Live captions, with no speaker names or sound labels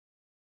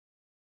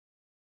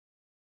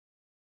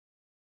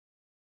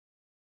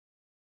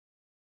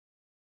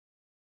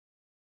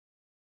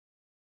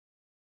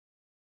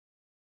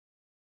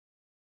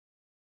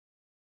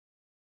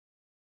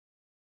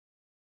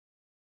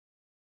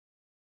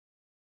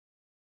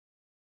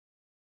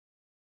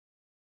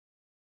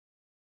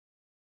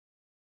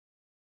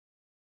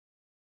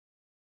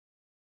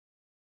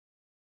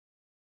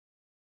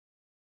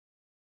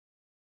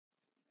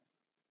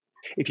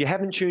If you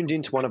haven't tuned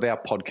into one of our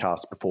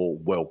podcasts before,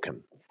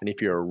 welcome. And if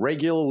you're a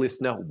regular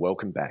listener,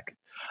 welcome back.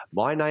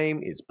 My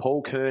name is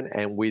Paul Kern,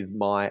 and with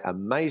my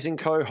amazing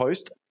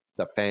co-host,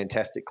 the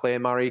fantastic Claire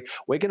Murray,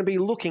 we're going to be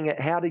looking at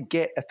how to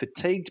get a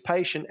fatigued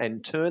patient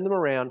and turn them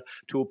around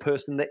to a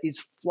person that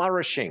is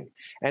flourishing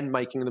and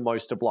making the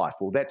most of life.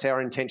 Well, that's our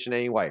intention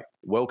anyway.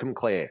 Welcome,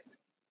 Claire.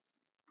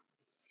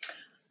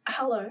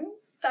 Hello.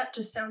 That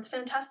just sounds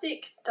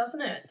fantastic,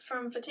 doesn't it?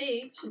 From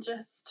fatigue to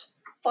just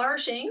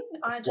flourishing.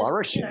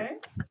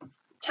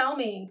 Tell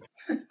me.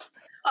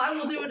 I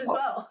will do it as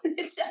well.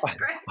 It sounds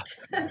great.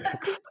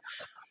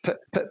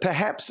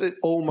 Perhaps it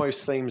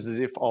almost seems as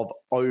if I've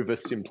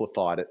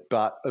oversimplified it,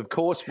 but of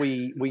course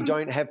we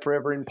don't have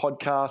forever in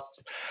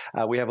podcasts.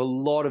 We have a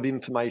lot of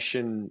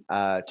information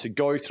to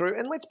go through,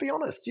 and let's be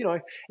honest,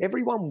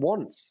 everyone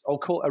wants, I'll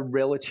call it, a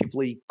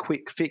relatively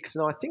quick fix,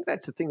 and I think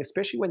that's the thing,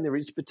 especially when there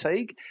is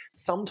fatigue.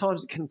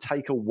 Sometimes it can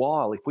take a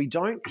while. If we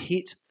don't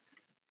hit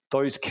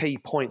those key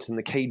points and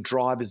the key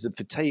drivers of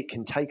fatigue, it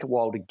can take a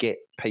while to get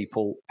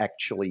people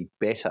actually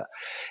better.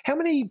 How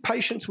many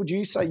patients would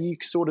you say you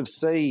sort of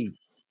see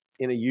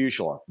in a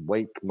usual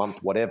week,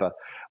 month, whatever,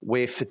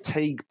 where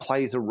fatigue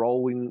plays a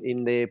role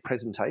in their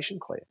presentation,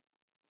 Claire?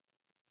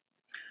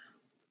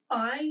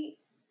 I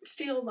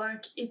feel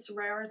like it's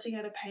rarer to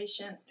get a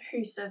patient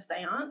who says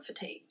they aren't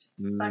fatigued.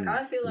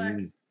 I feel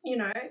like,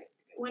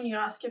 when you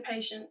ask your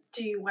patient,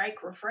 do you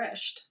wake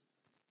refreshed?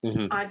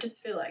 Mm-hmm. I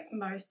just feel like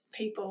most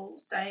people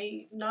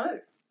say no,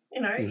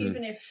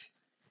 even if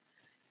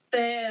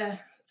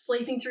they're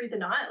sleeping through the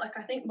night.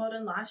 I think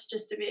modern life's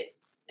just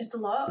it's a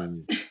lot.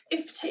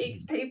 It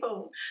fatigues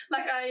people.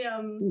 I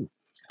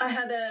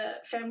had a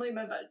family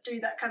member do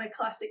that kind of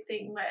classic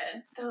thing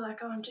where they were like,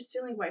 oh, I'm just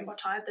feeling way more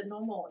tired than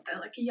normal. They're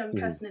like a young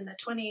person in their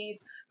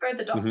 20s, go to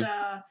the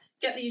doctor,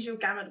 get the usual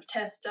gamut of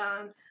tests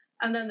done,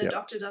 and then the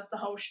doctor does the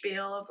whole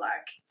spiel of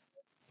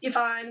you're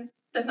fine,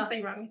 there's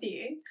nothing wrong with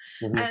you.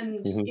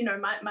 And,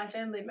 my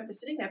family member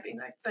sitting there being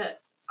like,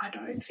 but I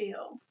don't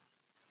feel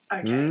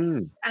okay.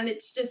 And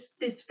it's just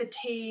this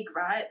fatigue,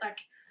 right?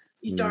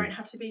 You don't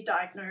have to be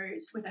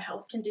diagnosed with a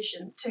health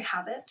condition to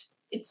have it.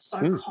 It's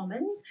so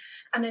common,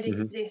 and it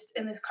exists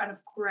in this kind of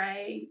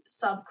grey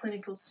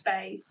subclinical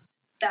space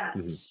that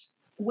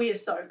we're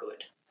so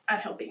good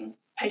at helping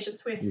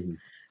patients with,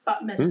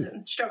 but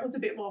medicine struggles a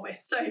bit more with.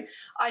 So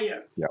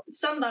I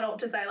sum that all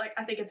to say,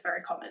 I think it's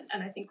very common,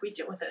 and I think we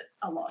deal with it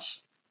a lot.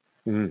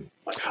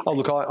 Oh,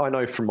 look, I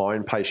know from my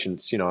own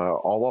patients,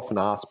 I'll often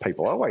ask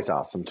people, I always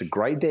ask them to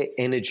grade their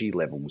energy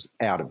levels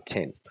out of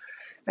 10.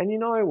 And you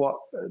know what?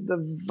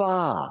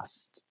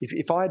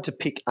 If I had to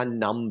pick a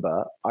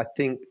number, I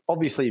think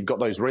obviously you've got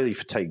those really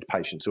fatigued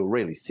patients who are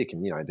really sick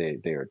and,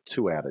 they're a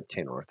 2 out of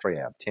 10 or a 3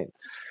 out of 10.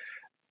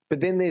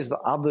 But then there's the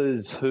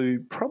others who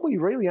probably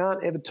really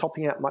aren't ever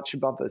topping out much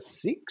above a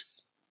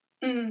 6.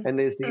 And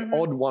there's the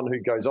odd one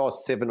who goes,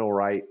 7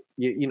 or 8,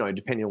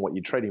 depending on what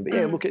you're treating.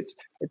 But, look, it's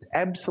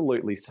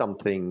absolutely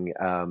something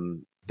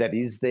that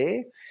is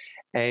there.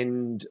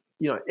 And,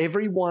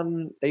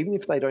 everyone, even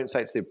if they don't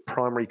say it's their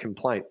primary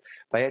complaint,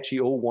 they actually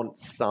all want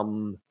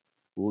some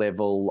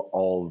level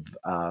of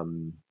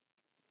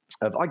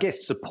I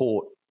guess,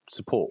 support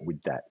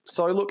with that.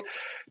 So, look,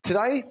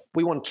 today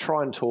we want to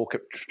try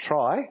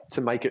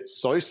to make it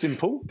so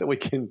simple that we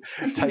can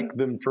take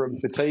them from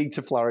fatigue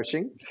to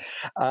flourishing.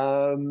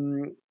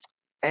 And,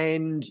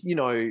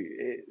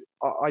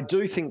 I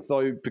do think,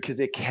 though, because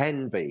there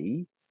can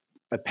be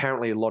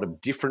apparently a lot of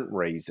different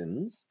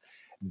reasons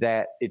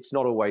that it's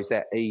not always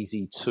that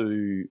easy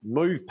to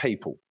move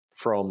people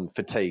from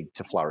fatigue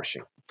to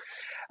flourishing.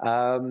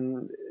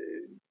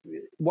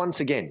 Once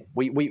again,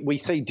 we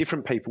see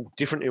different people,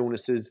 different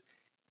illnesses.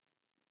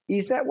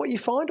 Is that what you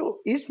find, or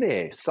is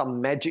there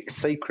some magic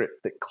secret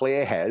that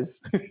Claire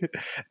has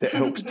that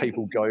helps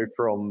people go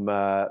from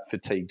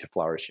fatigue to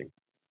flourishing?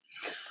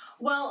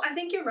 Well, I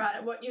think you're right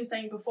at what you were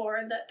saying before,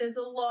 and that there's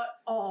a lot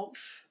of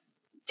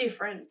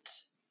different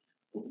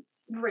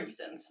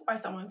reasons why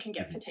someone can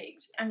get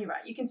fatigued. And you're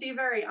right, you can see a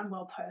very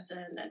unwell person,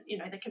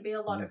 and, there can be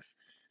a lot of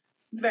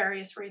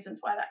various reasons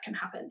why that can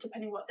happen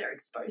depending what they're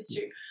exposed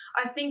to.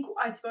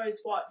 I suppose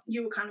what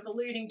you were kind of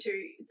alluding to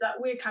is that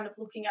we're kind of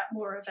looking at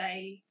more of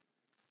a,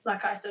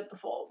 like I said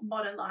before,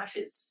 modern life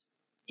is,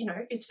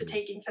 it's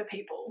fatiguing for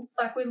people.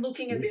 We're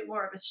looking a bit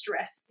more of a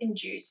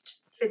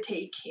stress-induced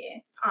fatigue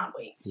here, aren't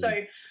we?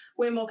 So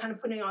we're more kind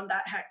of putting on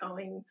that hat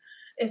going,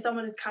 if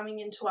someone is coming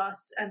into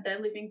us and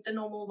they're living the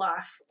normal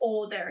life,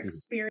 or they're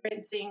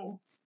experiencing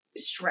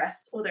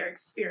stress, or they're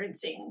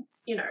experiencing,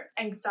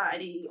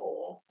 anxiety,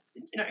 or,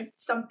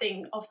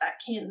 something of that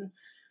kin,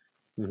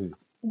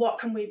 what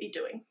can we be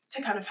doing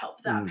to kind of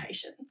help that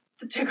patient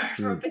to go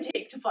from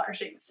fatigue to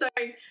flourishing? So,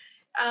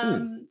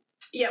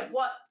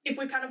 what if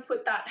we kind of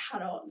put that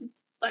hat on?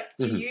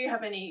 Do you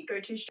have any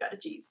go-to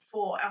strategies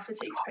for our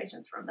fatigued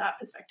patients from that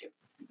perspective?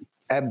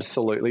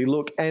 Absolutely.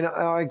 Look, and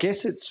I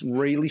guess it's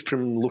really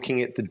from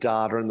looking at the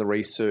data and the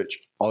research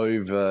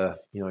over,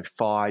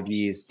 5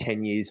 years,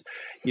 10 years,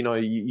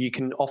 you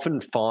can often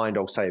find,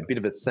 I'll say, a bit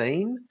of a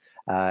theme.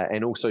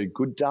 and also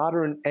good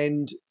data.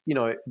 And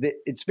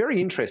it's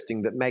very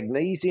interesting that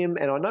magnesium,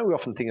 and I know we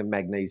often think of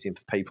magnesium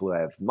for people who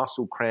have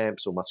muscle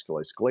cramps or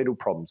musculoskeletal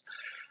problems,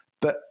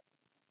 but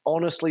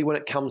honestly, when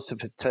it comes to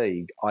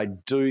fatigue, I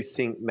do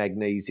think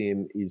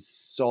magnesium is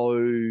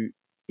so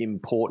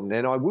important.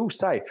 And I will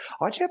say,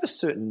 I actually have a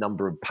certain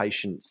number of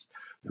patients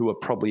who are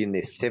probably in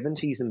their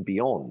 70s and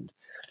beyond.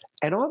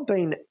 And I've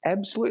been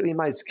absolutely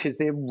amazed because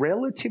they're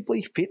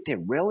relatively fit, they're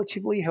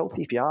relatively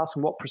healthy. If you ask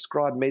them what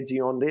prescribed meds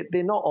you're on,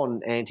 they're not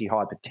on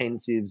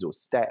antihypertensives or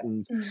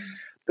statins.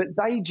 But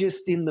they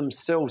just in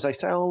themselves, they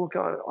say, oh, look,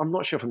 I'm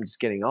not sure if I'm just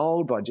getting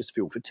old, but I just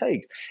feel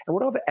fatigued. And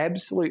what I've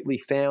absolutely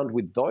found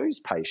with those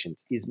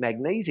patients is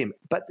magnesium,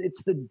 but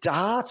it's the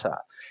data.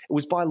 It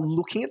was by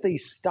looking at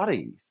these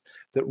studies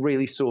that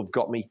really sort of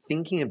got me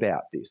thinking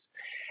about this.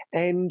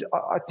 And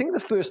I think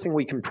the first thing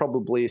we can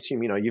probably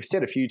assume, you've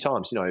said a few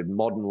times,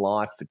 modern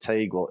life,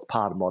 fatigue, well, it's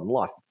part of modern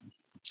life.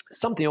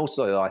 Something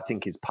also that I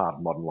think is part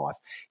of modern life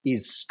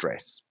is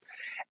stress.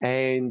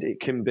 And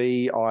it can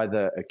be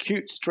either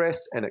acute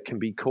stress, and it can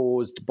be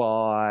caused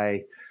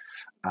by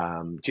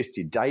just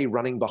your day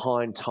running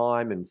behind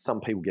time. And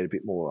some people get a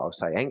bit more, I'll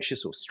say,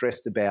 anxious or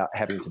stressed about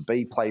having to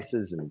be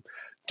places and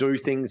do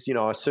things.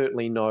 I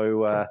certainly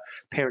know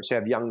parents who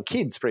have young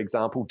kids, for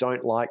example,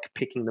 don't like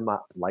picking them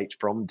up late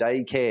from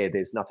daycare.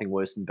 There's nothing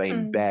worse than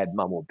being bad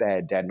mum or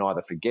bad dad and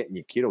either forgetting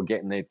your kid or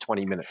getting there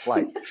 20 minutes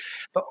late.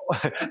 but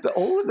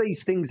all of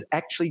these things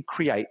actually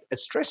create a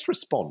stress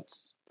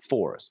response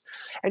for us.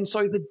 And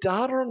so the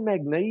data on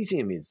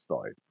magnesium is,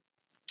 though,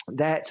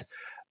 that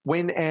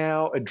when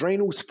our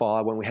adrenals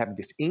fire, when we have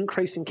this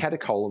increase in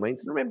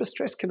catecholamines, and remember,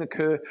 stress can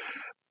occur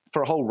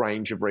for a whole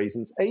range of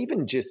reasons.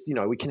 Even just,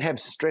 we can have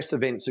stress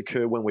events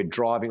occur when we're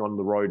driving on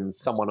the road and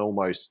someone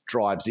almost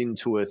drives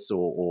into us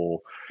or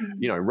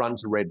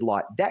runs a red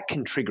light. That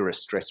can trigger a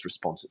stress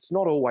response. It's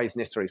not always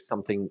necessarily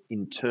something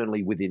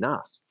internally within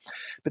us.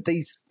 But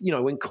these,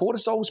 when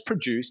cortisol is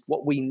produced,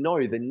 what we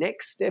know the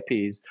next step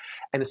is,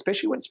 and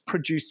especially when it's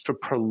produced for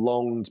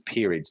prolonged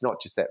periods,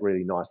 not just that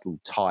really nice little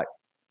tight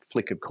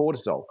flick of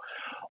cortisol,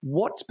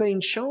 what's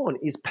been shown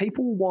is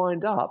people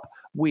wind up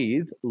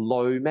with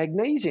low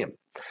magnesium.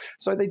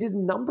 So they did a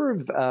number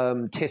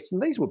of tests,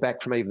 and these were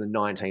back from even the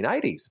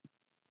 1980s,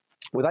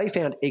 where they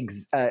found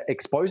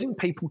exposing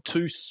people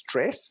to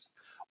stress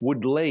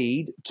would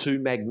lead to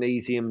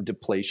magnesium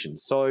depletion.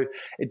 So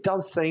it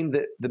does seem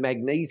that the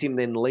magnesium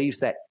then leaves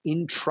that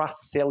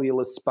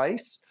intracellular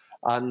space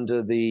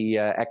under the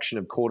action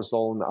of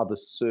cortisol and other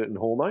certain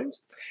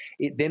hormones.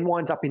 It then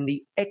winds up in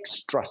the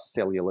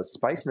extracellular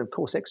space. And of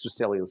course,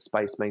 extracellular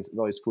space means that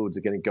those fluids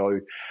are going to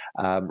go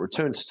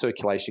return to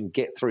circulation,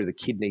 get through the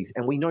kidneys.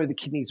 And we know the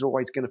kidneys are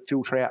always going to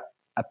filter out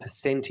a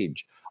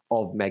percentage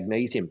of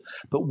magnesium.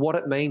 But what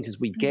it means is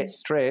we get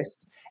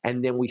stressed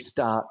and then we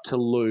start to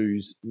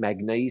lose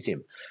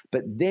magnesium.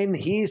 But then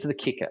here's the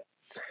kicker.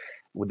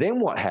 Well, then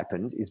what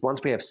happens is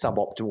once we have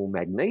suboptimal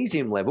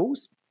magnesium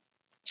levels,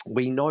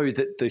 we know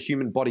that the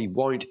human body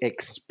won't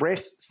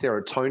express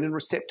serotonin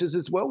receptors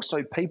as well.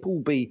 So people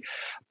will be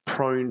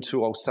prone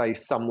to, I'll say,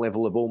 some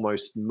level of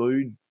almost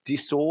mood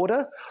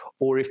disorder,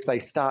 or if they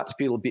start to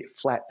feel a bit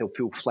flat, they'll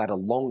feel flatter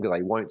longer.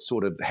 They won't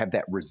sort of have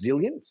that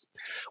resilience.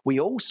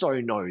 We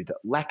also know that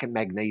lack of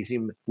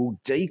magnesium will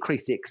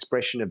decrease the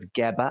expression of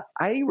GABA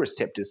A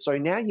receptors. So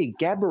now your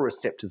GABA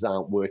receptors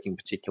aren't working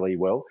particularly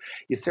well.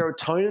 Your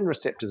serotonin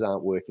receptors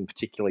aren't working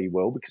particularly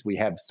well because we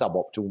have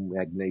suboptimal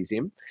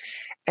magnesium.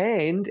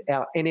 And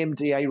our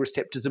NMDA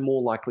receptors are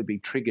more likely to be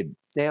triggered.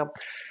 Now,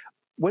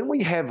 when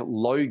we have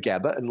low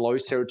GABA and low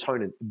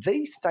serotonin,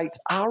 these states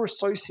are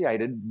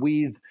associated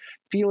with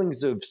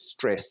feelings of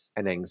stress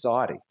and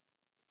anxiety.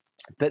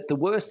 But the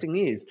worst thing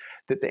is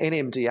that the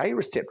NMDA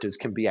receptors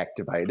can be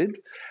activated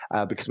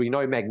because we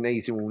know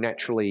magnesium will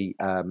naturally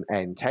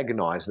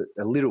antagonize it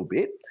a little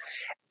bit.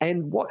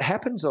 And what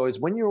happens, though, is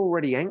when you're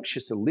already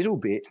anxious a little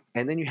bit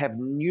and then you have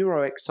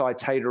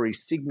neuroexcitatory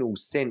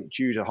signals sent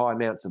due to high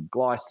amounts of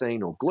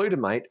glycine or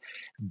glutamate,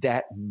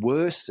 that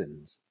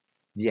worsens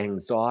the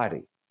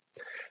anxiety.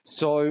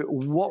 So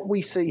what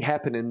we see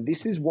happen, and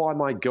this is why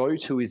my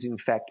go-to is in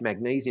fact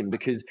magnesium,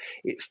 because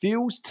it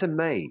feels to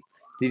me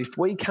that if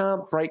we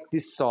can't break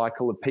this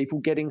cycle of people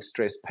getting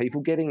stressed,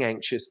 people getting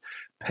anxious,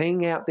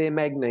 peeing out their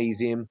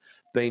magnesium,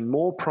 being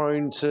more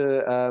prone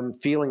to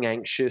feeling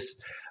anxious,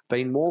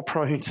 being more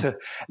prone to,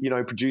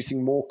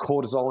 producing more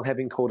cortisol and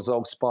having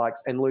cortisol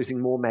spikes and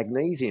losing more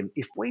magnesium,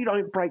 if we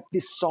don't break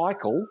this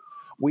cycle,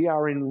 we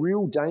are in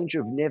real danger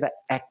of never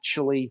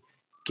actually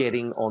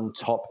getting on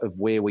top of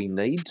where we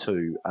need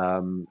to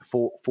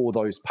for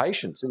those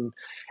patients.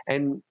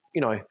 And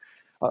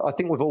I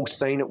think we've all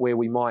seen it where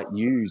we might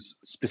use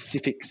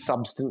specific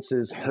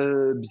substances,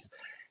 herbs,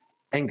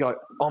 and go,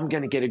 I'm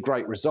going to get a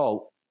great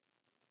result.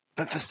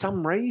 But for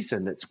some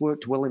reason, it's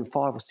worked well in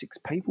 5 or 6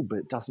 people, but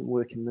it doesn't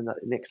work in the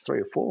next 3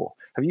 or 4.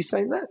 Have you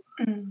seen that?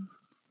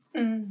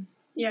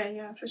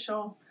 Yeah, for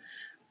sure.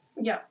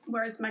 Yeah,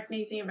 whereas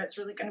magnesium, it's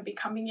really going to be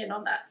coming in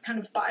on that kind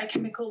of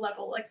biochemical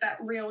level, like that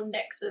real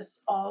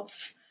nexus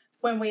of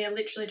when we are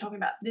literally talking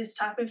about this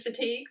type of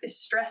fatigue, this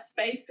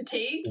stress-based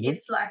fatigue,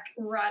 it's like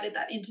right at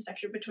that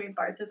intersection between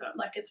both of them.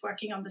 Like it's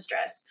working on the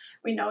stress.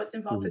 We know it's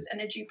involved with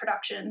energy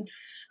production,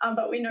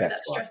 but we know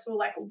that stress will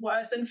like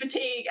worsen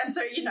fatigue. And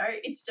so, you know,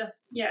 it's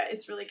just,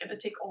 it's really going to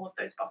tick all of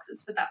those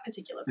boxes for that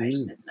particular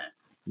patient, isn't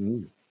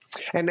it?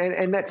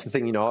 And that's the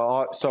thing, you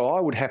know, so I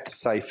would have to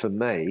say for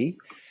me,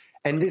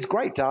 and there's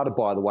great data,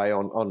 by the way,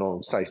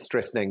 on say,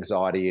 stress and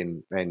anxiety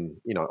and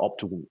you know,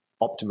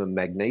 optimum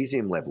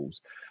magnesium levels.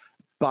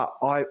 But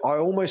I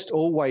almost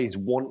always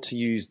want to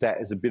use that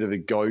as a bit of a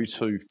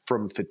go-to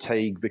from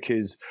fatigue,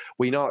 because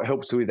we know it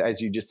helps with,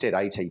 as you just said,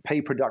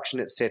 ATP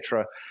production,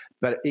 etc.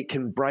 But it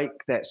can break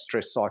that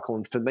stress cycle.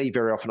 And for me,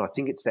 very often, I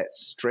think it's that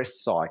stress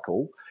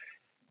cycle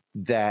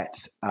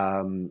that,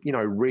 you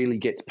know, really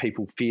gets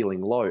people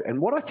feeling low.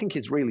 And what I think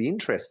is really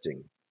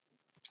interesting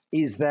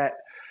is that,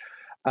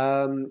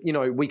 you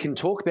know, we can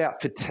talk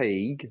about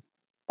fatigue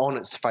on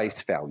its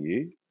face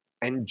value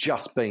and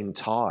just being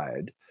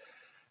tired.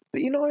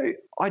 But, you know,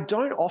 I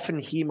don't often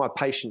hear my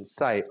patients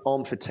say,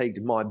 I'm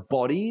fatigued, my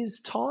body is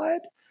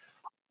tired.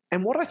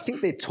 And what I think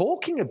they're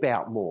talking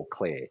about more,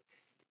 Claire,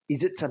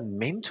 is it's a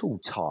mental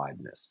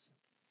tiredness.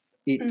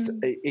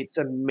 It's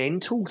a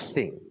mental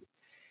thing.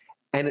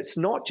 And it's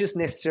not just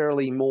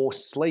necessarily more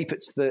sleep.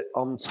 It's that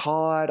I'm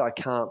tired, I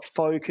can't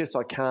focus,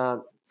 I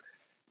can't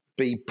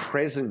be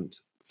present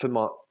for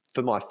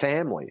my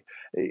family.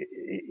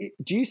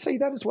 Do you see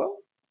that as well?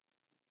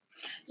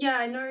 Yeah,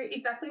 I know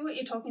exactly what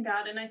you're talking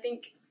about. And I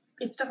think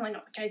it's definitely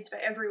not the case for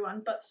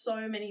everyone, but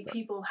so many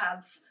people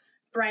have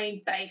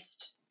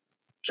brain-based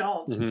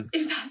jobs,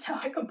 if that's how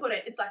I can put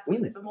it. It's like we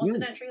live a more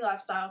sedentary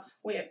lifestyle.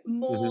 We're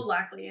more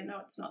likely, and no,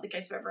 it's not the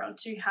case for everyone,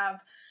 to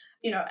have,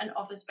 you know, an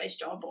office-based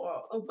job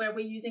or where we're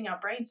using our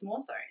brains more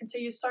so. And so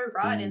you're so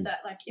right in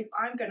that, like, if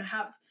I'm going to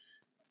have,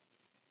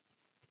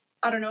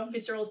 I don't know if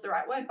visceral is the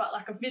right word, but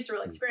like a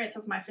visceral experience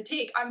of my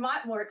fatigue, I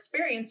might more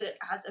experience it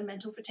as a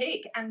mental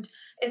fatigue. And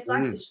it's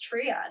like this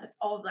triad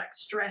of like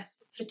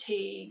stress,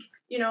 fatigue.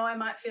 You know, I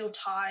might feel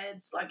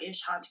tired,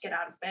 sluggish, hard to get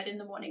out of bed in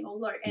the morning, or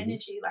low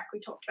energy, like we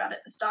talked about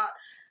at the start.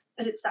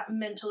 But it's that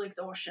mental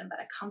exhaustion that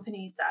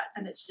accompanies that.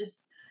 And it's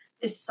just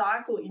this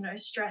cycle, you know,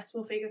 stress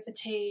will figure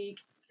fatigue.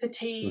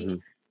 Fatigue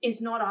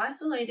is not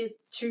isolated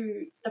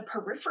to the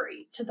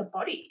periphery, to the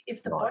body.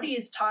 If the body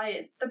is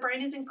tired, the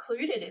brain is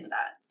included in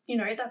that. You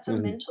know, that's a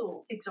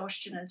mental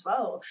exhaustion as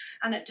well.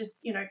 And it just,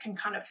 you know, can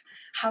kind of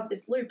have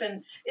this loop.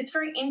 And it's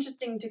very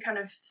interesting to kind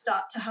of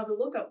start to have a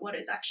look at what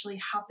is actually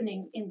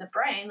happening in the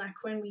brain. Like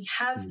when we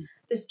have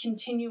this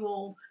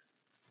continual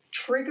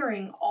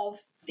triggering of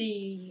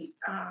the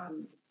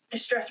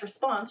stress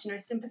response, you know,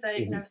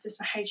 sympathetic nervous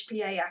system,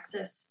 HPA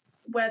axis,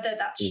 whether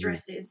that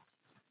stress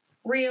is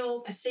real,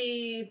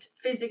 perceived,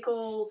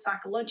 physical,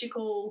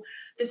 psychological,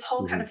 this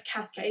whole kind of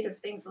cascade of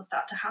things will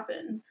start to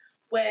happen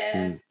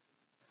where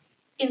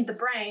in the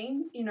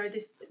brain, you know,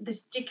 this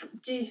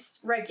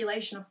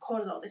dysregulation of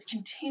cortisol, this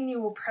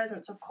continual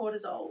presence of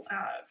cortisol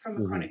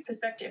from a chronic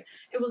perspective,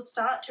 it will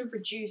start to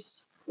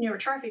reduce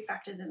neurotrophic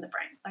factors in the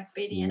brain, like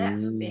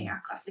BDNF being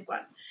our classic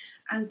one.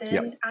 And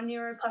then our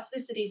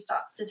neuroplasticity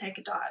starts to take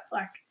a dive,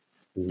 like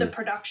the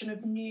production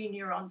of new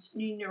neurons,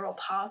 new neural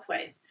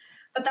pathways.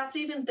 But that's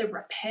even the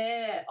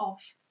repair of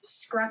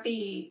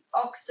scrappy,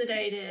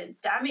 oxidated,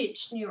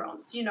 damaged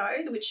neurons, you know,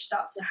 which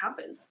starts to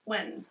happen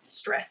when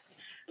stress,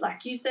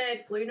 like you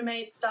said,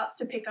 glutamate starts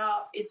to pick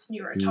up, it's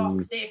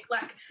neurotoxic,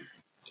 like,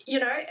 you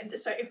know,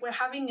 so if we're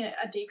having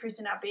a decrease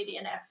in our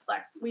BDNF,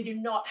 like we do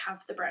not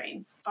have the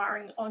brain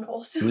firing on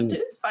all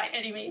cylinders by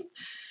any means.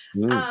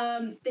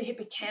 The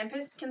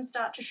hippocampus can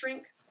start to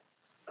shrink.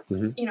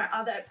 You know,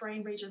 other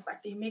brain regions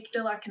like the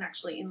amygdala can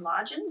actually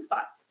enlargen,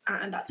 but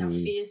and that's our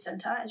fear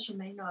center, as you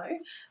may know.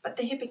 But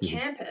the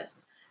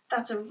hippocampus,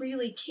 that's a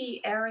really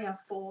key area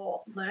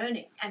for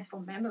learning and for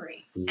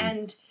memory.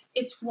 And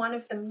it's one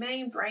of the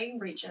main brain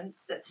regions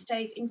that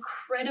stays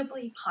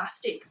incredibly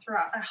plastic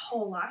throughout our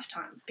whole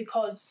lifetime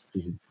because,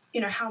 you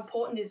know, how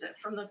important is it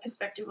from the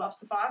perspective of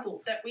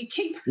survival that we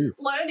keep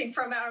learning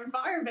from our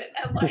environment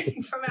and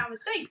learning from our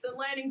mistakes and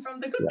learning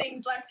from the good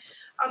things. Like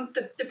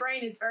the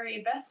brain is very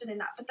invested in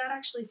that, but that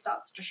actually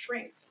starts to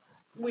shrink,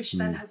 which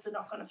then has the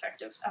knock-on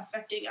effect of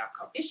affecting our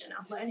cognition,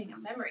 our learning, our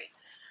memory.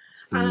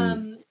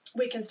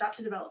 We can start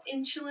to develop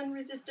insulin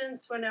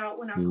resistance when our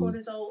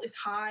cortisol is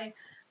high,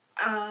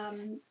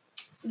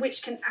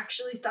 which can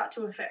actually start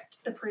to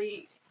affect the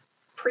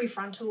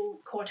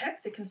prefrontal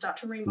cortex. It can start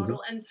to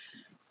remodel. And,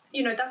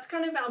 you know, that's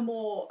kind of our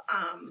more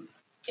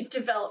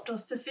developed or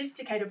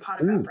sophisticated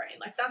part of our brain.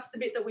 Like that's the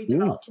bit that we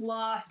developed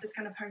last as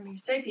kind of Homo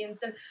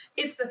sapiens. And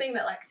it's the thing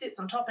that like sits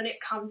on top and it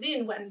comes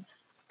in when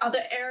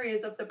other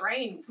areas of the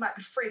brain might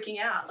be freaking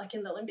out, like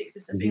in the limbic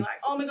system, being like,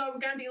 oh my God, we're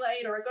going to be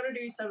late, or I've got to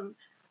do some,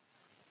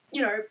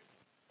 you know,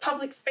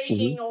 public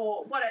speaking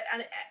or what,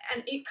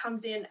 and it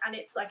comes in and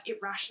it's like it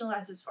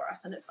rationalizes for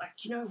us and it's like,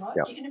 you know what,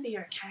 you're going to be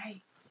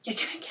okay. You're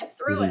going to get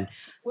through it.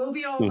 We'll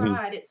be all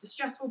right. It's a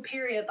stressful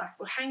period. Like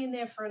we'll hang in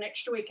there for an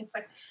extra week. It's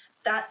like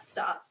that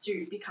starts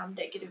to become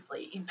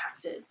negatively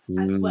impacted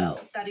as well,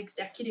 that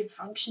executive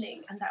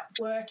functioning and that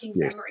working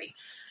memory.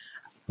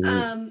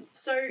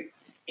 So,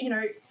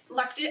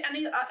 like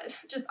any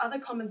just other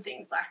common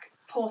things like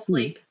poor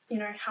sleep,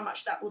 how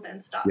much that will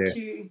then start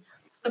to,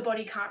 the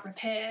body can't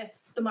repair,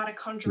 the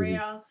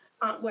mitochondria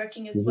aren't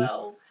working as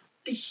well,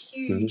 the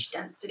huge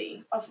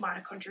density of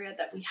mitochondria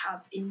that we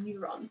have in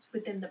neurons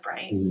within the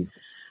brain.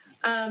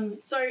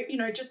 So,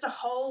 just a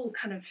whole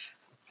kind of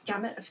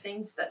gamut of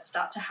things that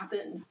start to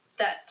happen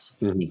that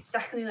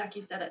exactly like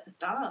you said at the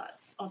start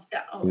of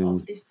that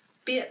of this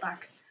bit,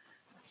 like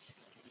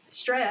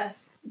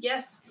stress,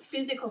 yes,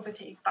 physical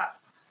fatigue, but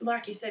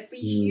like you said, we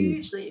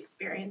hugely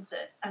experience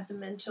it as a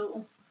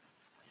mental,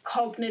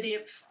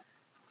 cognitive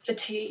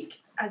fatigue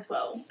as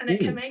well. And it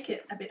can make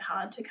it a bit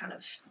hard to kind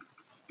of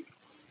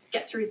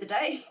get through the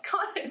day,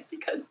 kind of,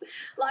 because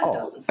life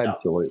doesn't stop.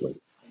 Absolutely.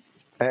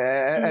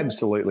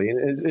 Absolutely.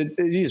 And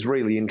it is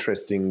really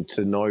interesting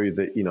to know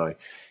that,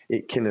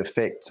 it can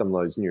affect some of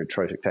those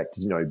neurotrophic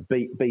factors,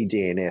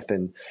 BDNF.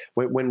 And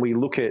when we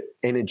look at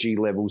energy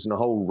levels and a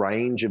whole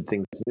range of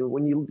things,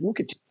 when you look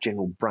at just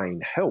general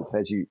brain health,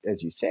 as you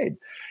said,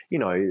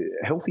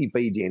 healthy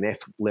BDNF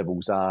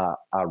levels are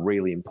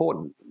really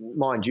important.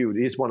 Mind you, it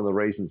is one of the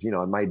reasons,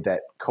 I made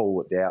that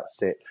call at the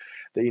outset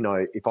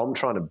that, if I'm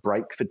trying to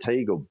break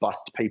fatigue or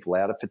bust people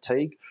out of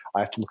fatigue,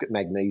 I have to look at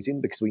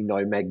magnesium, because we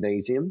know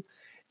magnesium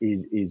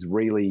is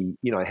really,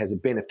 has a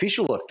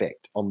beneficial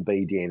effect on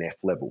BDNF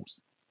levels.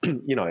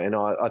 And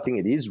I think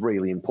it is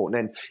really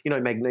important.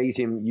 And,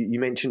 magnesium, you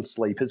mentioned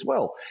sleep as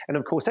well. And,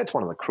 of course, that's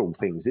one of the cruel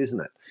things,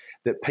 isn't it,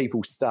 that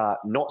people start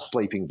not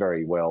sleeping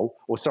very well,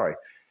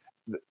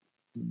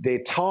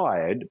 they're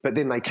tired, but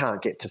then they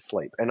can't get to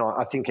sleep. And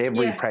I think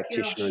every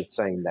practitioner has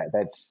seen that.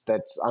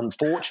 That's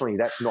unfortunately,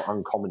 that's not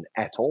uncommon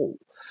at all.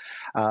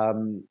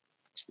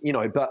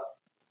 But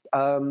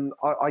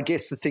I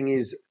guess the thing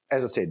is,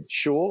 as I said,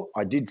 sure,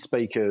 I did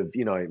speak of,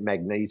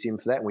 magnesium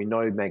for that. And we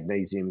know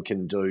magnesium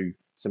can do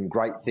some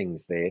great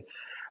things there.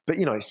 But,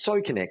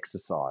 so can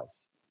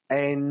exercise.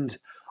 And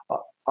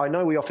I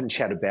know we often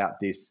chat about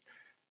this,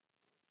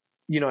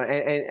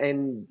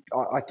 and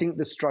I think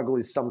the struggle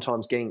is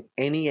sometimes getting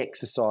any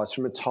exercise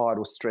from a tired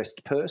or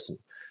stressed person.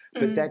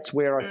 But that's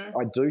where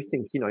I do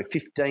think,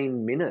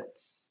 15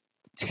 minutes,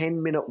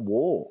 10-minute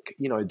walk,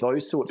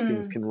 those sorts of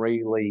things can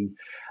really,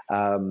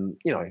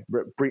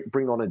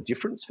 bring on a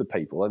difference for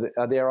people.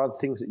 Are there other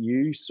things that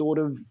you sort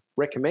of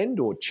recommend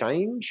or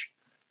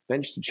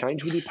manage to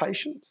change with your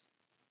patients?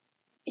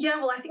 Yeah,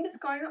 well, I think it's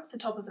going up the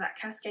top of that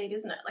cascade,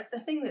 isn't it? Like,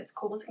 the thing that's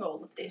causing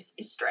all of this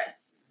is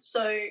stress.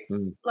 So,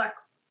 like,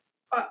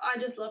 I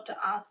just love to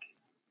ask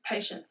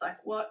patients, like,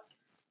 what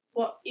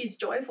is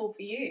joyful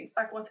for you?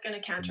 Like, what's going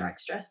to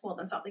counteract stress more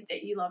than something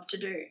that you love to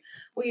do?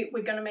 We're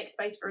going to make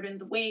space for it in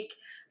the week,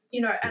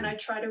 and I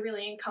try to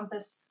really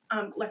encompass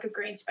like a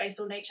green space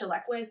or nature.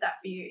 Like, where's that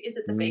for you? Is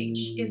it the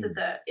beach? Is it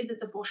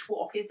the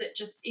bushwalk? Is it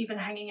just even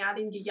hanging out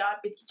in your yard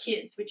with your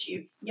kids, which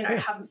you've,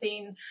 haven't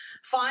been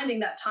finding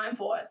that time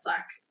for? It's like,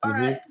 all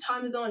right,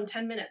 time is on,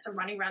 10 minutes, I'm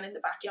running around in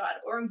the backyard,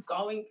 or I'm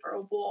going for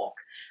a walk.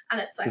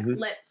 And it's like,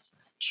 let's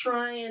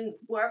try and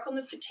work on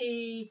the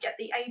fatigue, get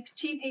the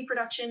ATP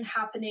production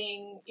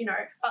happening,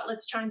 but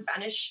let's try and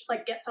banish,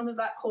 like, get some of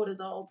that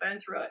cortisol, burn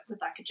through it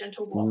with like a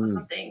gentle walk or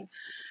something,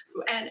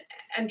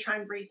 and try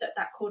and reset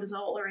that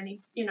cortisol or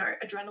any,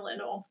 adrenaline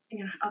or,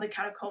 other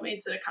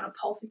catecholamines that are kind of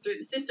pulsing through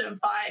the system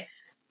by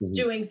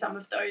doing some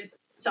of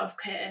those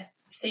self-care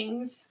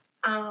things.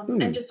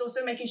 And just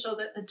also making sure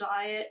that the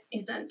diet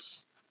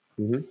isn't,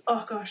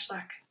 oh gosh,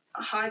 like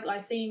high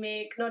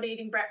glycemic, not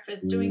eating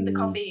breakfast, doing the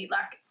coffee,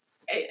 like,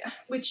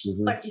 which,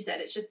 like you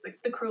said, it's just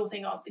the cruel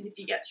thing of, if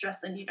you get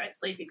stressed then you don't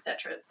sleep,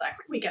 etc. It's like,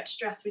 we get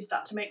stressed, we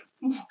start to make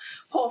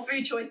poor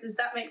food choices,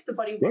 that makes the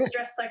body more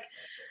stressed. Like,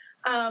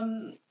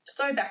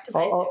 so back to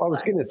basics. I was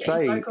like, going to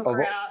say, slow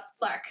cooker out,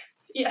 like,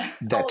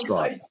 that's all of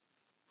right. those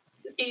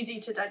easy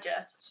to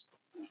digest,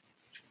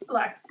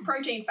 like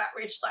protein, fat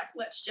rich. Like,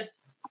 let's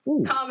just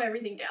calm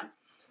everything down.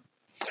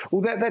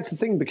 Well, that's the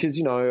thing,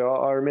 because,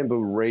 I remember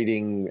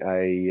reading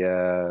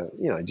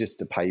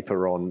just a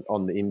paper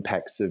on the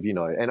impacts of,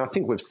 and I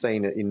think we've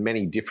seen it in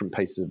many different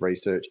pieces of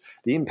research,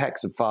 the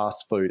impacts of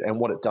fast food and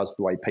what it does to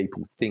the way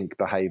people think,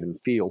 behave and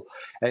feel.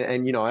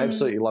 And I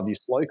absolutely love your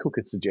slow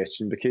cooker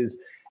suggestion, because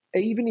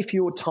even if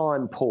you're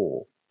time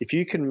poor, if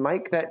you can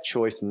make that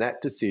choice and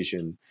that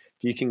decision,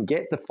 if you can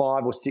get the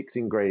 5 or 6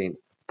 ingredients,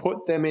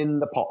 put them in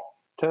the pot,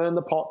 turn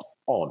the pot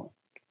on,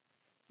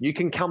 you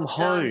can come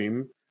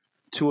home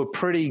to a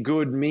pretty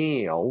good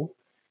meal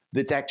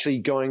that's actually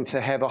going to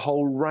have a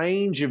whole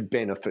range of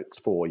benefits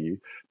for you,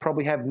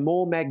 probably have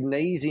more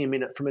magnesium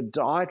in it from a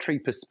dietary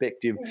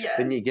perspective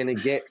than you're going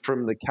to get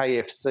from the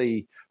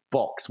KFC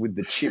box with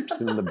the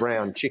chips and the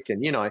brown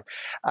chicken,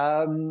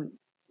 And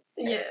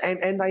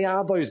they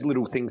are those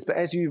little things. But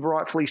as you've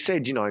rightfully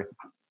said,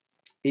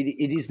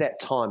 it is that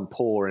time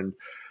poor. And,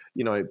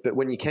 but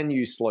when you can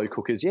use slow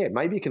cookers,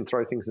 maybe you can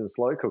throw things in a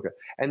slow cooker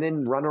and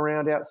then run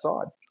around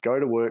outside, go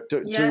to work,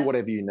 do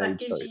whatever you need. That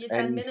gives you your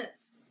 10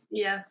 minutes.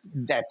 Yes.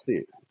 That's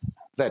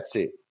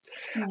it.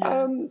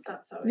 Yeah,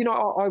 that's so You know,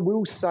 I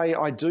will say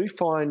I do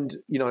find,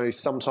 you know,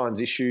 sometimes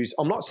issues.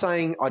 I'm not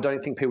saying I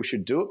don't think people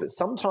should do it, but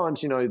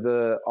sometimes, you know,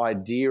 the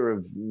idea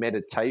of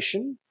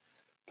meditation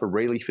for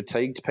really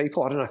fatigued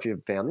people, I don't know if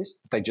you've found this,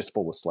 they just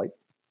fall asleep.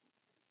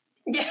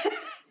 Yeah.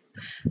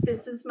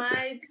 This is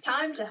my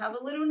time to have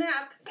a little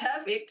nap.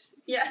 Perfect.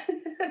 Yeah.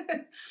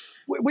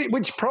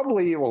 Which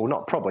probably, well,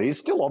 not probably, is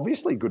still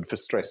obviously good for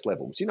stress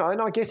levels, you know.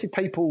 And I guess if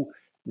people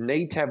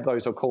need to have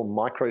those, I'll call them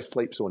micro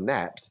sleeps or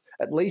naps,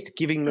 at least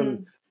giving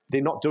them,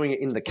 they're not doing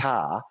it in the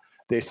car.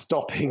 They're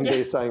stopping,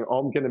 they're saying,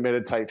 I'm going to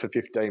meditate for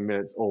 15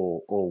 minutes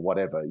or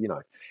whatever, you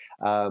know.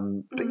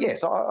 But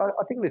yes, I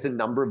think there's a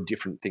number of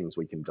different things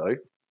we can do.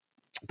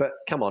 But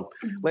come on,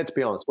 let's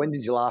be honest. When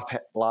did you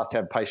last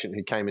have a patient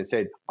who came and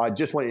said, I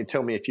just want you to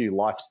tell me a few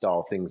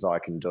lifestyle things I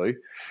can do?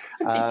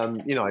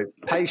 You know,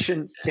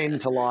 patients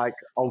tend to like,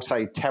 I'll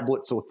say,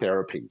 tablets or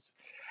therapies.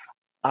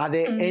 Are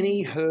there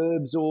any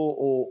herbs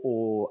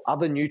or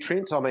other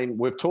nutrients? I mean,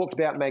 we've talked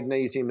about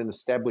magnesium and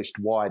established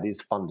why it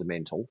is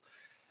fundamental.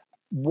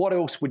 What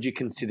else would you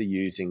consider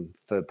using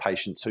for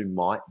patients who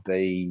might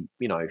be,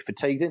 you know,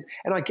 fatigued?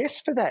 And I guess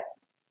for that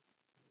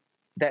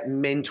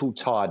mental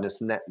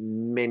tiredness and that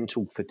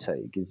mental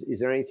fatigue, is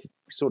there any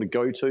sort of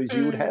go-tos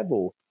you would have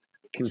or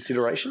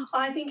considerations?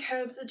 I think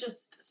herbs are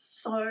just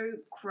so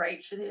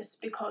great for this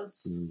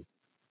because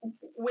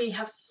we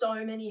have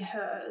so many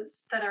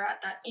herbs that are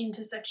at that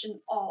intersection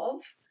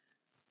of,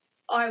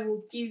 I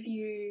will give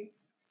you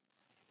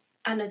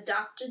an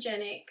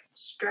adaptogenic,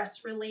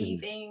 stress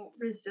relieving,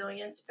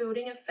 resilience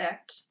building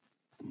effect,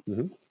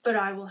 but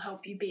I will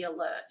help you be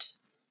alert.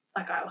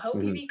 Like, I will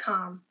help you be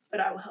calm,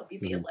 but I will help you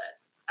be alert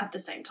at the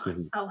same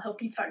time. I will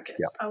help you focus.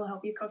 I will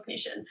help you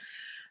cognition.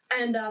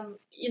 And,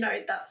 you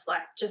know, that's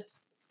like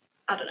just,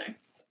 I don't know,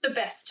 the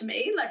best to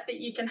me, like that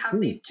you can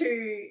have these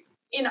two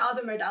in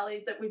other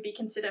modalities that would be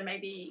considered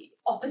maybe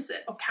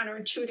opposite or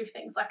counterintuitive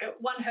things, like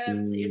one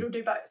herb, it'll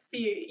do both for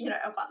you, you know,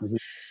 at once.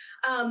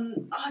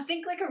 I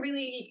think like a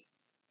really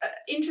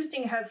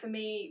interesting herb for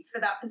me for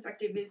that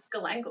perspective is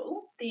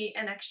galangal, the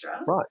N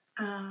extra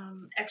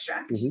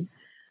extract,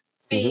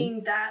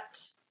 being that,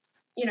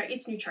 you know,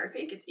 it's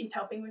nootropic, it's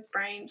helping with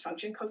brain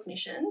function,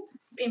 cognition,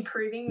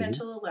 improving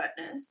mental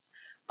alertness,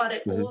 but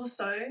it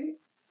also,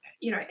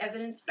 you know,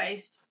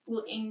 evidence-based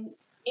will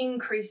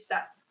increase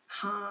that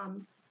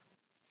calm,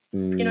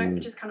 you know,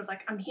 just kind of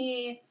like, I'm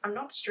here, I'm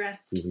not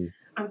stressed,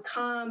 I'm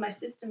calm, my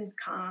system is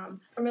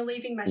calm, I'm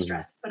relieving my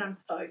stress, but I'm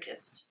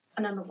focused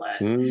and I'm alert.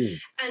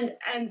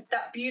 And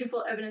that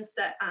beautiful evidence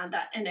that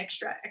that N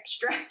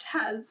extract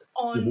has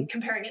on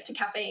comparing it to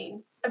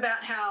caffeine,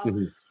 about how,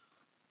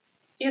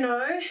 you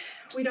know,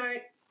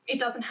 it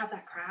doesn't have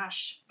that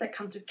crash that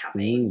comes with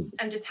caffeine,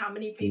 and just how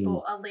many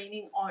people are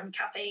leaning on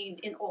caffeine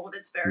in all of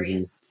its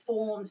various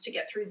forms to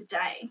get through the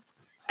day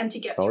and to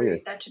get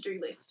through their to-do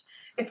list.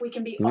 If we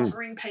can be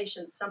offering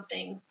patients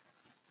something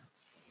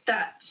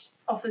that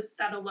offers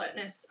that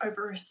alertness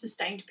over a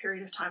sustained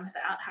period of time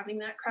without having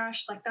that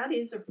crash, like that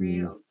is a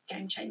real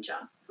game changer,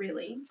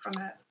 really,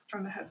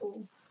 from a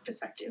herbal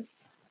perspective.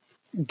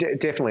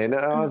 Definitely.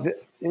 And,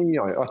 you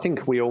know, I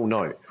think we all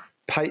know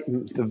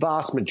the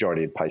vast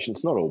majority of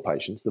patients, not all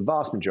patients, the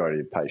vast majority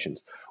of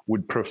patients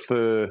would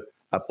prefer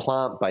a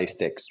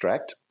plant-based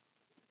extract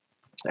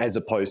as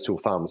opposed to a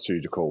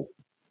pharmaceutical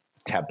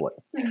tablet.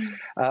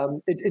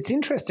 It's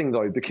interesting,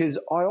 though, because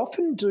I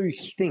often do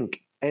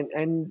think,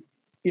 and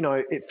you know,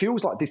 it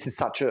feels like this is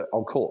such a,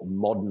 I'll call it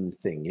modern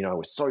thing. You know,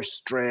 we're so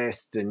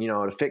stressed and, you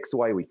know, it affects the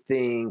way we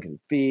think and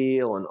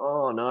feel and,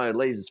 oh, no, it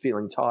leaves us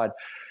feeling tired.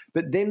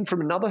 But then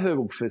from another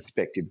herbal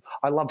perspective,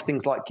 I love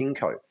things like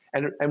ginkgo.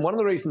 And one of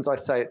the reasons I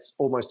say it's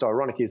almost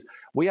ironic is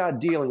we are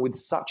dealing with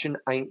such an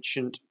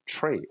ancient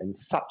tree and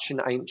such an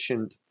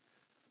ancient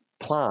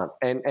plant.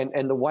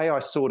 And the way I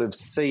sort of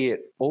see it,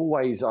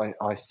 always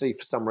I see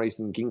for some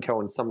reason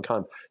ginkgo in some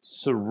kind of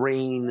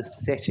serene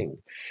setting.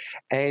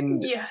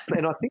 And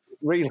I think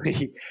it's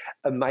really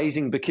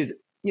amazing because,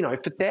 you know,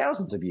 for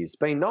thousands of years, it's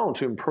been known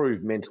to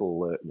improve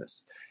mental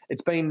alertness.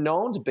 It's been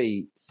known to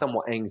be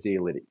somewhat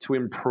anxiolytic, to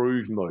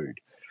improve mood,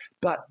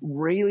 but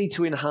really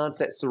to enhance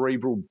that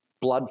cerebral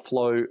blood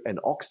flow and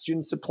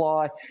oxygen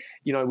supply.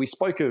 You know, we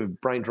spoke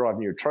of brain-derived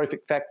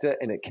neurotrophic factor,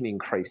 and it can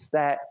increase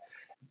that.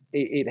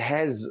 It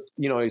has,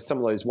 you know, some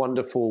of those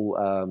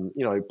wonderful,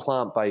 you know,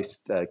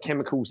 plant-based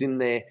chemicals in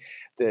there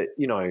that,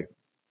 you know,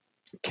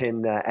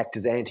 can act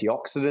as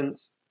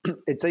antioxidants.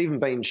 It's even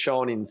been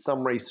shown in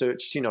some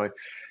research, you know,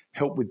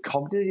 help with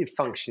cognitive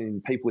function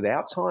in people with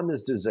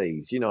Alzheimer's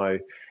disease, you know,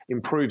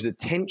 improves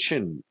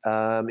attention,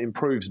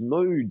 improves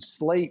mood,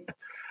 sleep,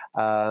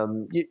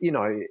 you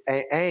know,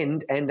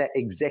 and that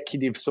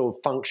executive sort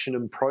of function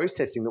and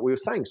processing that we were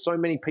saying. So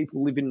many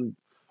people live in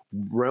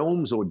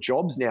realms or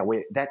jobs now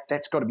where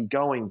that's got to be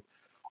going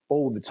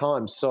all the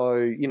time. So,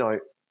 you know,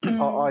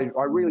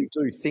 I really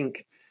do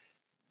think,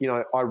 you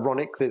know,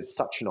 ironic that it's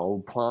such an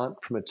old plant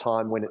from a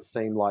time when it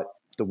seemed like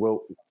the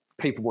world,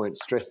 people weren't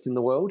stressed in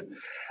the world.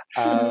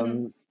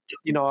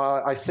 You know,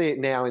 I see it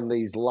now in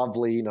these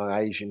lovely, you know,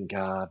 Asian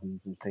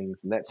gardens and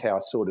things, and that's how I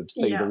sort of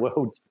see the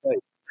world today.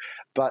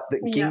 but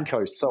that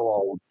ginkgo, so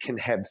old, can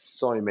have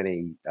so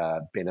many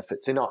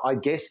benefits. And I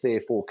guess,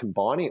 therefore,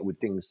 combining it with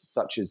things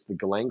such as the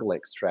galangal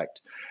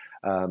extract,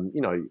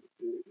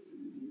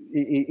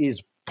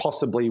 is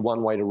possibly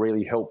one way to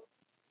really help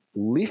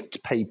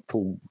lift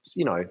people's,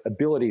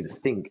 ability to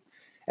think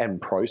and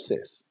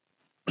process.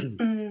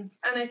 And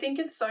I think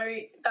it's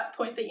that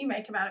point that you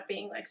make about it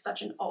being like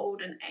such an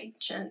old and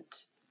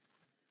ancient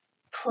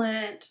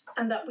plant,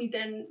 and that we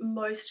then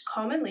most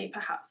commonly,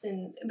 perhaps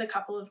in the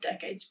couple of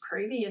decades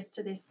previous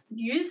to this,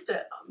 used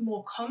it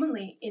more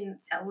commonly in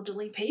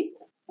elderly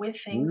people with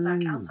things like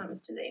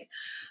Alzheimer's disease.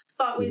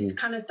 But we're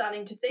kind of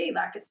starting to see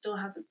like it still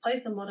has its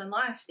place in modern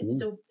life. It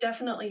still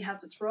definitely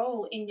has its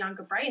role in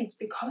younger brains,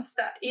 because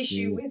that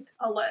issue with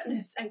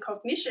alertness and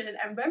cognition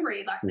and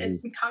memory, like it's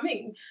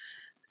becoming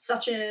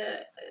such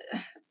a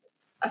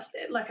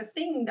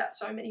thing that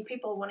so many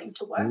people are wanting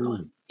to work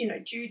on,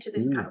 due to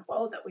this kind of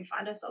world that we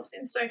find ourselves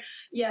in. So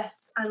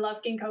yes, I love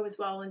ginkgo as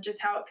well, and just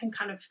how it can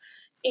kind of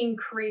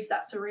increase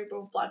that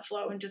cerebral blood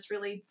flow and just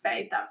really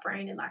bathe that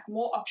brain in like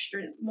more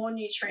oxygen, more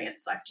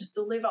nutrients, like just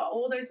deliver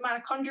all those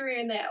mitochondria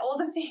in there, all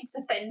the things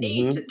that they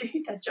need to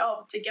do their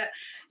job to get,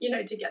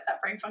 to get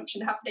that brain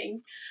function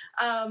happening.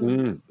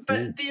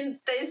 But then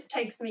this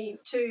takes me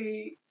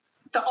to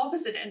the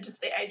opposite end of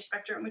the age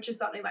spectrum, which is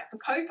something like the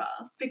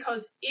copa,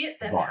 because it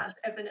then has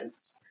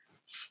evidence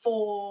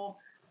for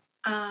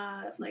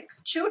like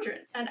children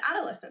and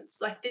adolescents.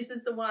 Like this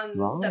is the one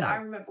that I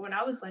remember when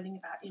I was learning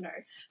about,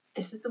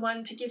 this is the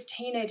one to give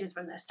teenagers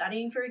when they're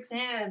studying for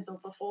exams or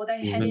before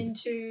they head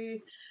into.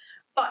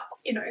 But,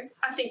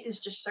 I think this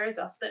just shows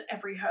us that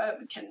every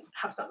herb can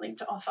have something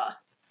to offer,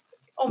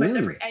 almost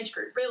every age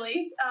group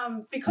really,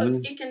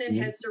 because it can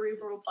enhance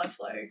cerebral blood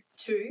flow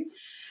too.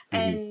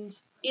 And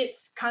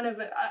it's kind of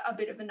a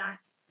bit of a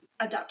nice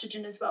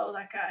adaptogen as well.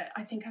 Like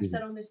I think I've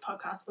said on this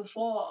podcast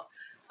before,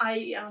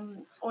 I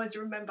always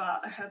remember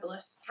a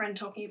herbalist friend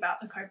talking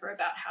about the copra,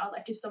 about how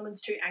like if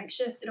someone's too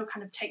anxious, it'll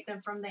kind of take them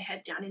from their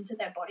head down into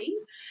their body.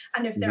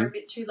 And if they're a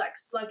bit too like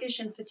sluggish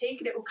and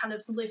fatigued, it will kind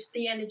of lift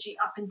the energy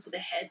up into the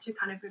head to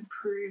kind of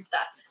improve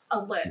that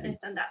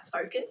alertness and that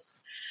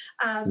focus.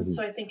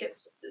 So I think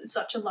it's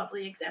such a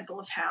lovely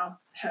example of how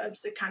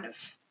herbs are kind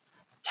of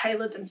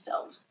tailor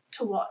themselves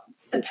to what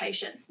the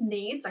patient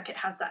needs. Like it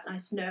has that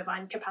nice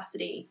nervine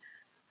capacity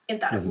in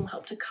that it will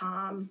help to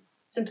calm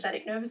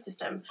sympathetic nervous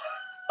system,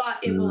 but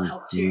it will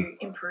help to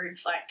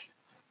improve like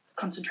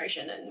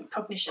concentration and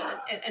cognition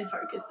and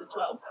focus as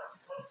well.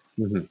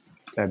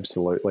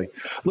 Absolutely.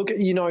 Look, a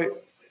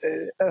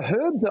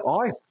herb that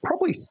I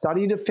probably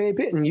studied a fair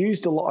bit and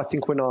used a lot, I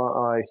think, when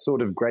I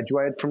sort of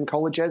graduated from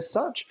college as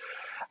such,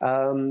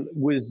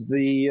 was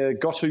the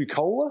Gotu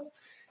kola.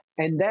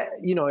 And that,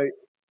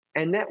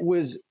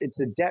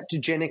 its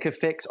adaptogenic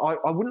effects.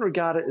 I wouldn't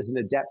regard it as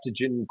an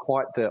adaptogen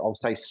quite the, I'll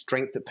say,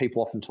 strength that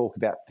people often talk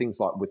about, things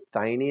like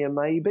withania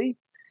maybe.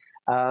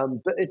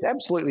 But it's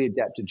absolutely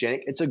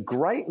adaptogenic. It's a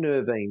great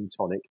nervine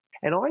tonic.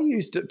 And I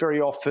used it very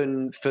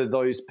often for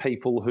those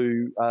people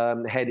who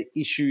had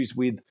issues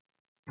with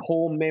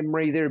poor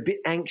memory. They're a bit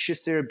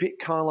anxious. They're a bit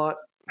kind of like,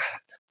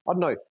 I don't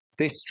know,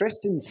 they're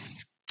stressed and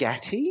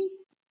scatty,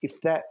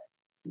 if that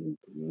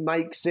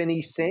makes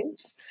any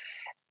sense.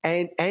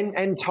 And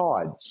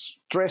tired,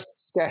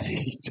 stressed,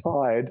 scatty,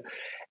 tired.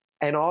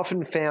 And I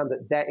often found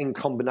that in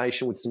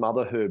combination with some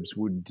other herbs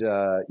would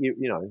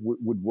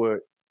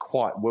work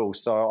quite well.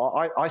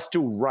 So I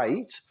still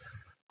rate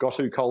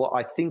Gotu kola.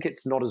 I think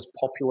it's not as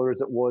popular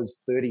as it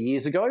was 30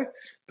 years ago,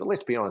 but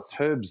let's be honest,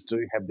 herbs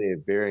do have their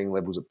varying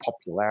levels of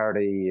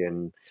popularity,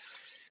 and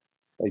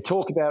they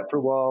talk about it for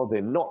a while,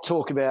 then not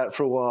talk about it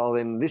for a while,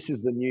 then this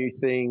is the new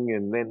thing,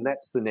 and then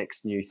that's the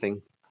next new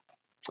thing.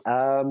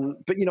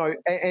 But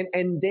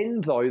and then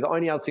though, the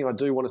only other thing I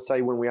do want to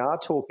say when we are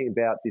talking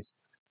about this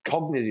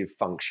cognitive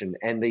function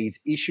and these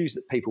issues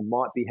that people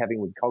might be having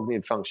with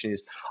cognitive function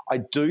is, I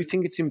do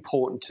think it's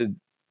important to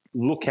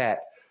look at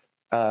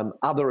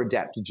other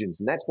adaptogens,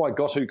 and that's why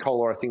Gotu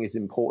kola I think is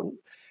important.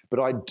 But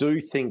I do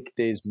think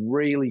there's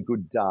really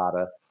good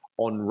data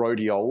on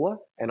rhodiola,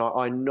 and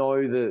I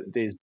know that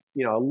there's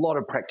a lot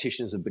of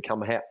practitioners have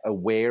become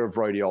aware of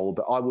rhodiola,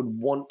 but I would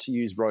want to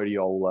use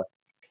rhodiola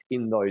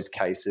in those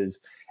cases.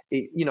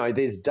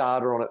 There's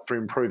data on it for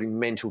improving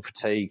mental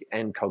fatigue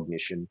and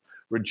cognition,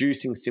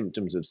 reducing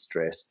symptoms of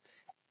stress,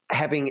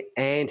 having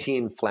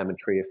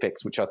anti-inflammatory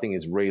effects, which I think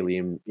is really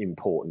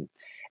important,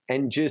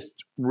 and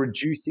just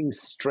reducing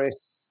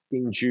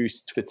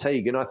stress-induced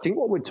fatigue. And I think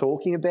what we're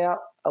talking about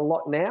a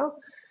lot now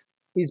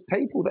is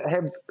people that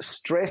have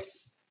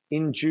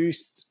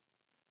stress-induced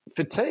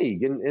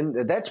fatigue,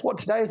 and that's what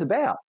today is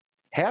about.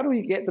 How do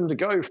we get them to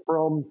go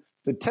from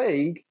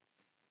fatigue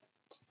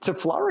to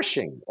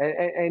flourishing?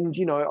 And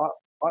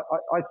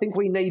I think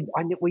we need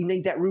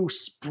that real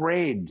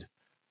spread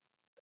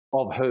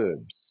of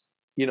herbs.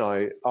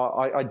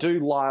 I do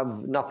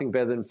love nothing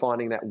better than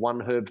finding that one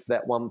herb for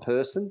that one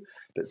person,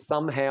 but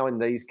somehow in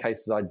these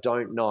cases I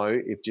don't know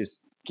if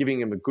just giving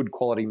them a good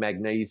quality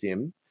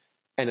magnesium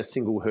and a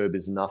single herb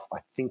is enough. I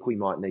think we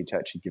might need to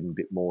actually give them a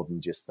bit more than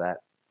just that.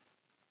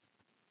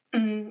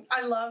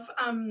 I love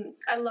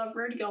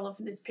rhodiola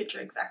for this picture,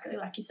 exactly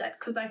like you said,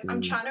 because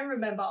I'm trying to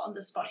remember on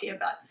the spot here,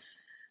 but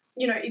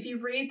if you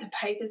read the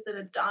papers that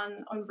are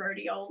done on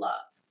rhodiola,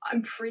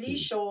 I'm pretty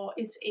sure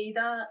it's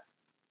either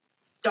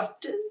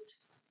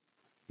doctors,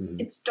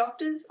 it's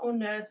doctors or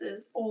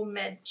nurses or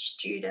med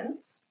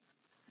students,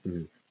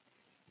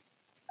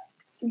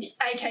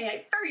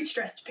 aka very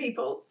stressed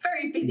people,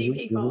 very busy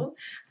people,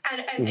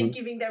 and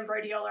giving them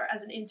rhodiola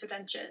as an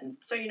intervention.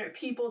 So,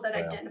 people that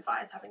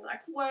identify as having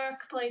like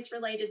workplace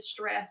related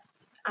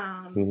stress,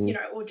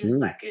 or just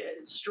like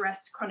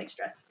stress, chronic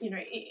stress,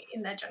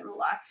 in their general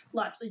life,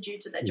 largely due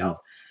to their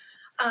job,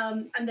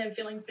 and then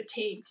feeling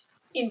fatigued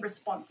in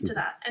response to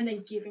that, and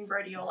then giving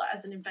rhodiola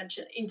as an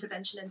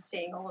intervention and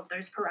seeing all of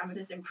those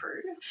parameters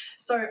improve.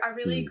 So I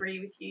really agree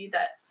with you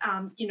that,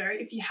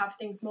 if you have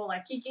things more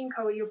like your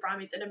ginkgo or your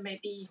brahmi that are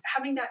maybe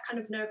having that kind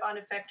of nervine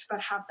effect but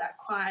have that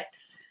quite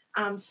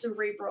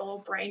cerebral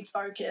or brain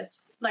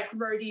focus, like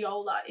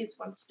rhodiola is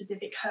one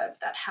specific herb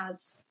that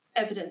has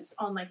evidence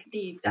on like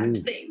the exact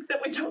thing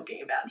that we're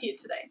talking about here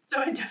today. So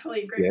I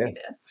definitely agree with you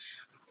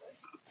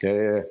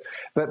there. Yeah.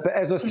 But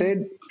as I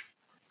said,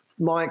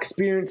 my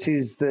experience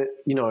is that,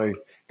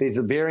 there's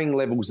varying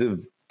levels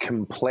of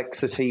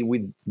complexity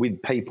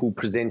with people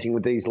presenting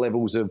with these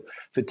levels of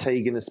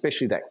fatigue, and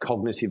especially that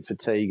cognitive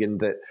fatigue, and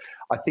that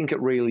I think it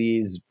really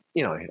is,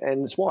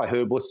 and it's why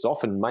herbalists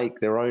often make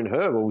their own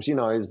herbals,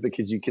 is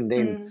because you can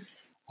then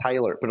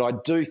tailor it. But I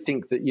do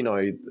think that,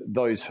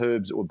 those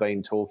herbs that we've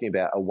been talking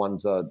about are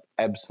ones I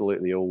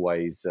absolutely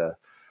always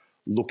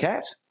look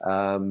at.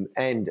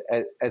 And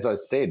as I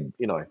said,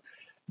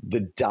 the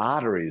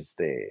data is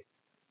there.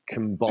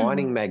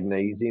 Combining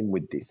magnesium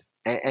with this.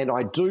 And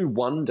I do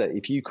wonder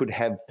if you could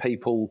have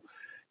people,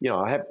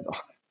 I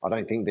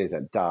don't think there's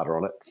a data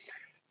on it,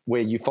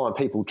 where you find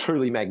people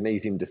truly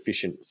magnesium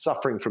deficient,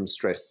 suffering from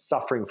stress,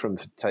 suffering from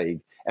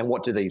fatigue, and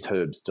what do these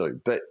herbs do?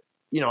 But,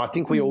 I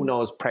think we all know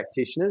as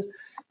practitioners,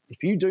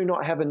 if you do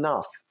not have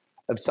enough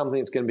of something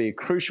that's going to be a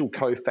crucial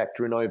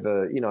cofactor in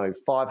over,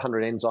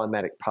 500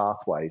 enzymatic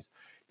pathways,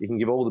 you can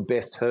give all the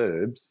best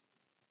herbs,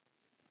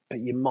 but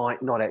you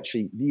might not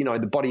actually,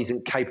 the body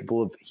isn't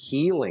capable of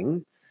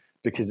healing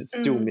because it's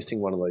still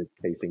missing one of those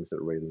key things that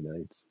it really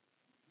needs.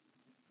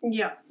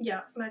 Yeah.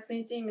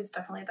 Magnesium is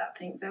definitely that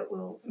thing that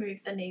will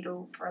move the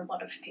needle for a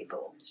lot of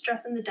people.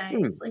 Stress in the day,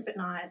 sleep at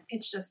night.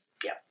 It's just,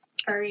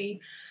 very,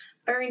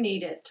 very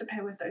needed to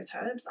pair with those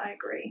herbs. I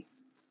agree.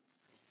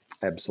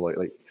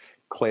 Absolutely.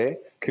 Claire,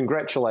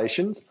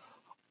 congratulations.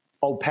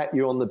 I'll pat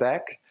you on the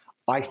back.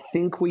 I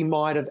think we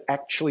might have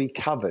actually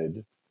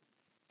covered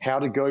how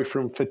to go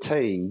from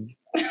fatigue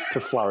to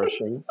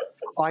flourishing.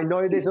 I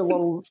know there's a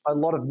lot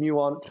of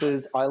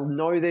nuances. I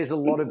know there's a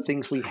lot of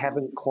things we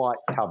haven't quite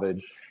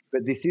covered,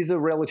 but this is a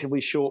relatively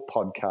short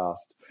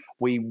podcast.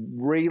 We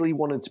really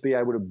wanted to be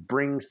able to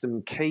bring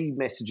some key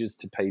messages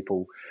to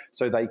people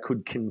so they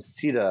could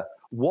consider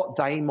what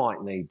they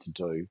might need to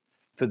do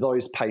for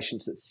those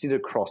patients that sit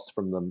across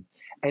from them,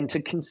 and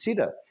to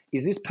consider,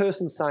 is this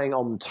person saying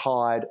I'm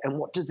tired, and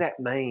what does that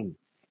mean?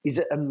 Is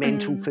it a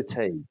mental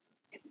fatigue?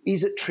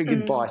 Is it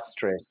triggered by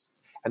stress?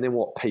 And then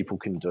what people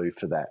can do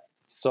for that.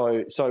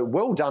 So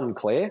well done,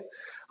 Claire.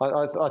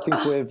 I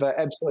think we've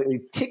absolutely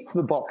ticked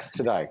the box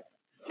today.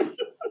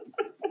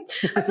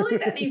 I feel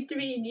like that needs to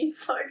be your new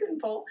slogan,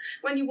 Paul.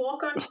 When you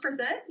walk on to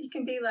present, you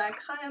can be like,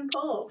 "Hi, I'm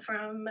Paul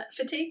from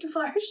Fatigue to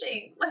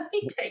Flourishing. Let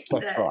me take you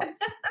there."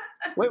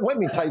 Right. Let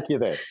me take you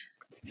there.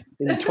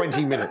 In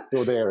 20 minutes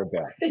or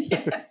thereabouts.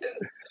 Yeah.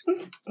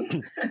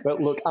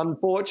 But look,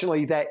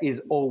 unfortunately, that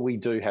is all we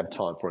do have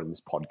time for in this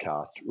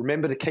podcast.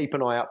 Remember to keep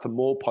an eye out for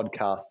more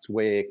podcasts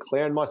where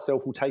Claire and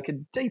myself will take a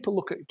deeper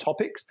look at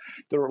topics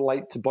that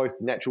relate to both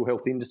the natural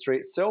health industry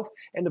itself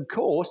and, of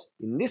course,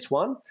 in this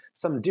one,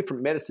 some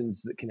different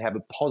medicines that can have a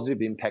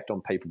positive impact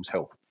on people's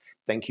health.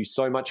 Thank you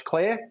so much,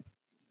 Claire.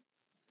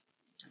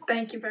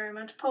 Thank you very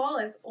much, Paul,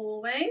 as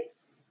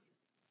always.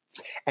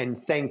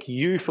 And thank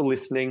you for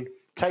listening.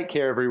 Take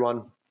care,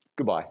 everyone.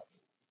 Goodbye.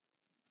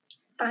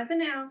 Bye for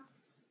now.